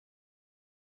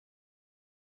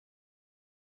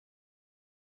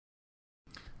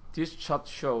This chart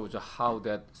shows how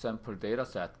that sample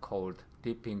dataset called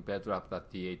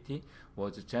deepingbedrock.dat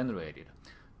was generated.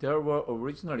 There were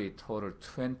originally total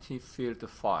 20 field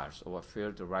files or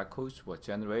field records were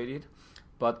generated,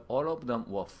 but all of them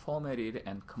were formatted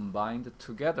and combined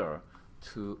together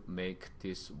to make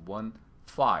this one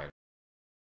file.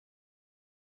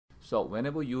 So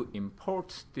whenever you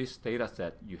import this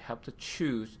dataset, you have to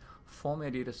choose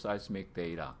formatted seismic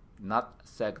data, not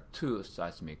SEG2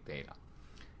 seismic data.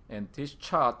 And this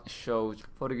chart shows,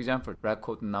 for example,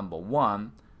 record number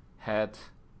 1 had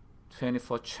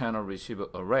 24-channel receiver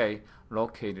array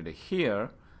located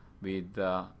here with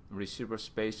the receiver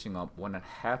spacing of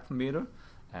 1.5 meter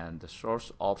and the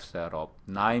source offset of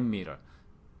 9 meter.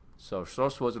 So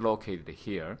source was located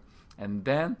here, and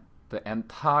then the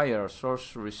entire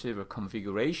source receiver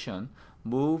configuration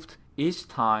moved each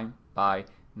time by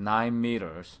 9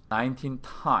 meters 19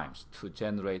 times to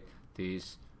generate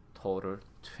these total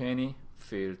 20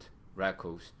 field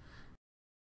records.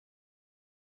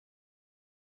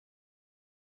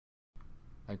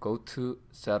 I go to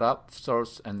Setup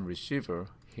Source and Receiver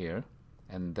here,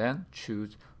 and then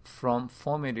choose From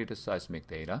Formatted Seismic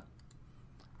Data.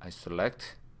 I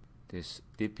select this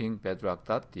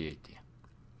deepingbedrock.dat,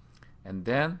 and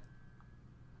then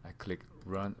I click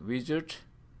Run Wizard,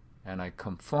 and I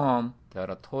confirm there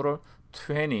are total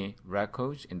 20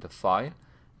 records in the file,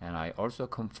 and I also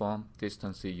confirm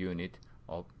distance unit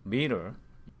of meter,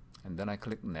 and then I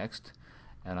click Next,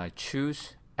 and I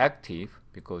choose Active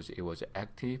because it was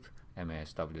active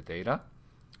MASW data,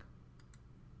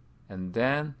 and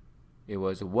then it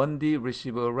was a 1D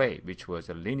receiver array, which was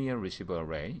a linear receiver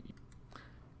array,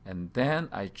 and then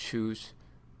I choose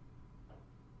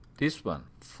this one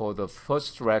for the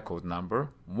first record number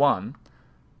 1.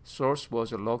 Source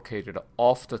was located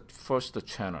off the first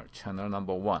channel, channel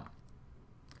number 1,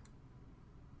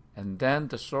 and then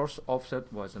the source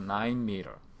offset was 9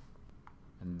 meter,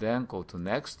 and then go to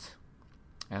Next,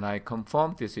 and I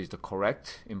confirm this is the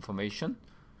correct information,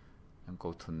 and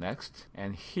go to Next,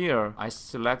 and here I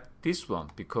select this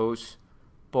one because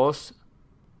both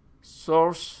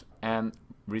source and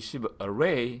receiver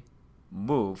array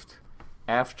moved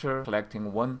after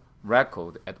collecting one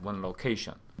record at one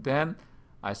location. Then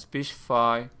I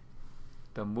specify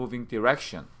the moving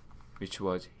direction, which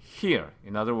was here.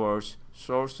 In other words,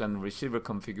 source and receiver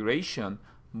configuration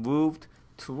moved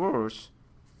towards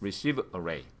receiver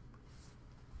array.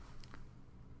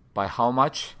 By how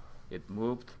much? It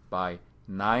moved by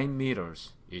 9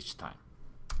 meters each time.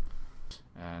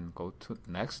 And go to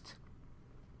Next.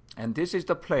 And this is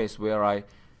the place where I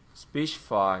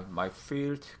specify my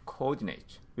field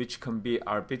coordinates, which can be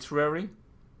arbitrary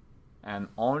and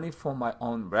only for my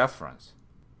own reference.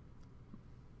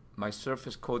 My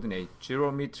surface coordinate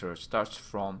 0 meter starts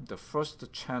from the first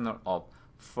channel of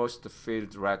first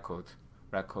field record,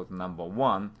 record number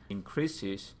 1,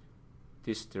 increases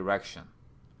this direction.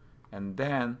 And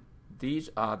then these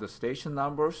are the station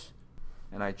numbers,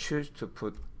 and I choose to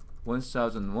put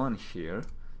 1001 here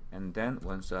and then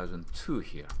 1002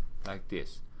 here, like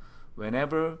this.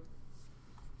 Whenever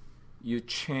you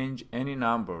change any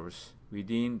numbers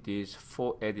within these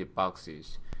 4 edit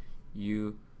boxes,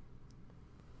 you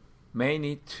may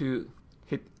need to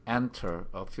hit enter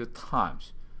a few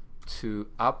times to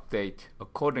update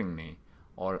accordingly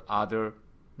all other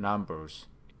numbers,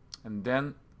 and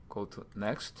then go to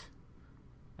Next,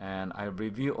 and I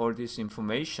review all this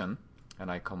information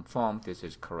and I confirm this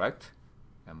is correct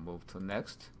and move to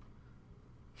Next.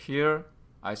 Here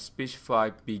I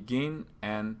specify begin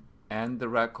and end the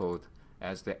record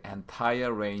as the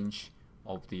entire range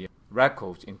of the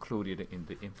records included in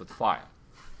the input file.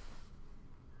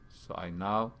 So I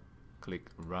now click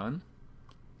Run,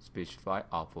 specify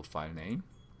output file name,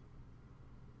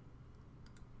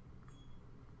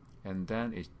 and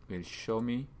then it will show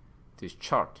me this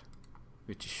chart,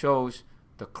 which shows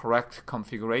the correct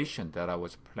configuration that I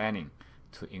was planning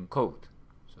to encode.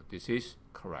 So this is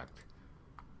correct.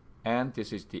 And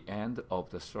this is the end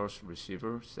of the source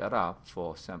receiver setup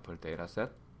for sample dataset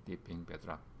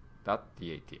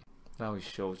deepingbedrock.dat. Now it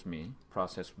shows me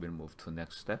process will move to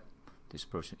next step,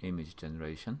 dispersion image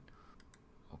generation.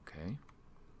 Okay.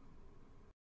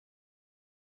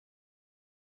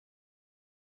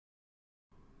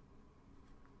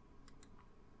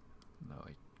 Now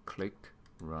I click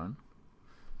Run.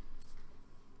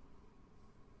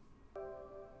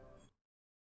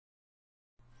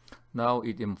 Now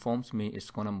it informs me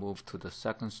it's going to move to the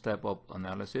second step of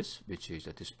analysis, which is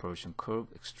a dispersion curve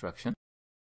extraction.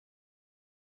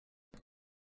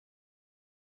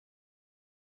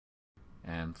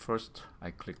 First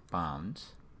I click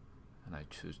bounds and I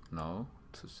choose no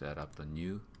to set up the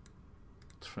new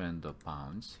trend of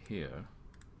bounds here,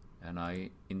 and I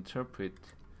interpret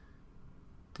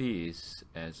this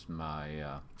as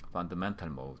my fundamental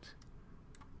mode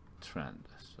trend.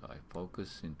 So I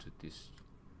focus into this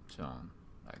zone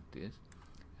like this,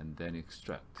 and then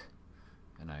extract,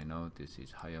 and I know this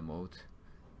is higher mode,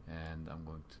 and I'm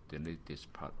going to delete this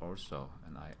part also,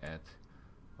 and I add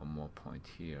one more point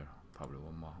here, probably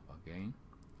one more again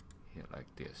here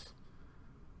like this.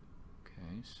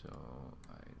 Okay, so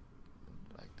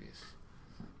I like this.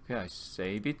 Okay, I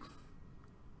save it,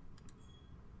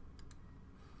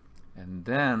 and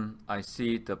then I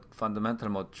see the fundamental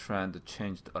mode trend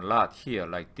changed a lot here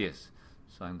like this.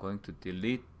 So I'm going to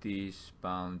delete this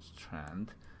bounds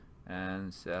trend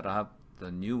and set up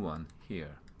the new one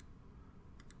here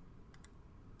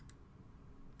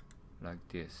like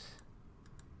this.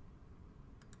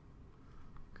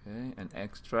 Okay, and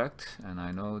extract, and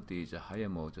I know these are higher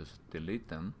mode, just delete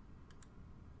them,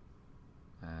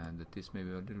 and this may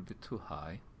be a little bit too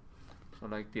high, so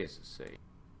like this, say.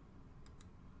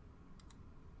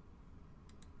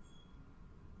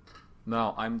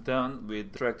 Now I'm done with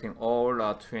extracting all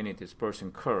 20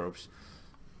 dispersion curves,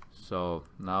 so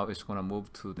now it's going to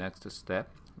move to next step,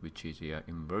 which is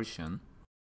inversion.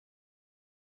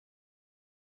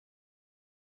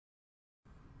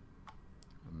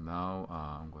 Now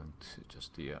I'm going to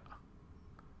just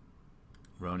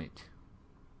run it.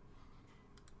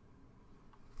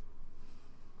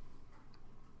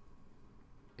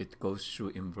 It goes through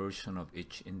inversion of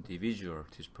each individual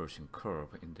dispersion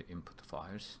curve in the input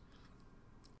files.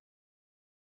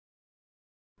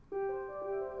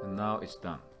 And now it's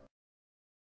done.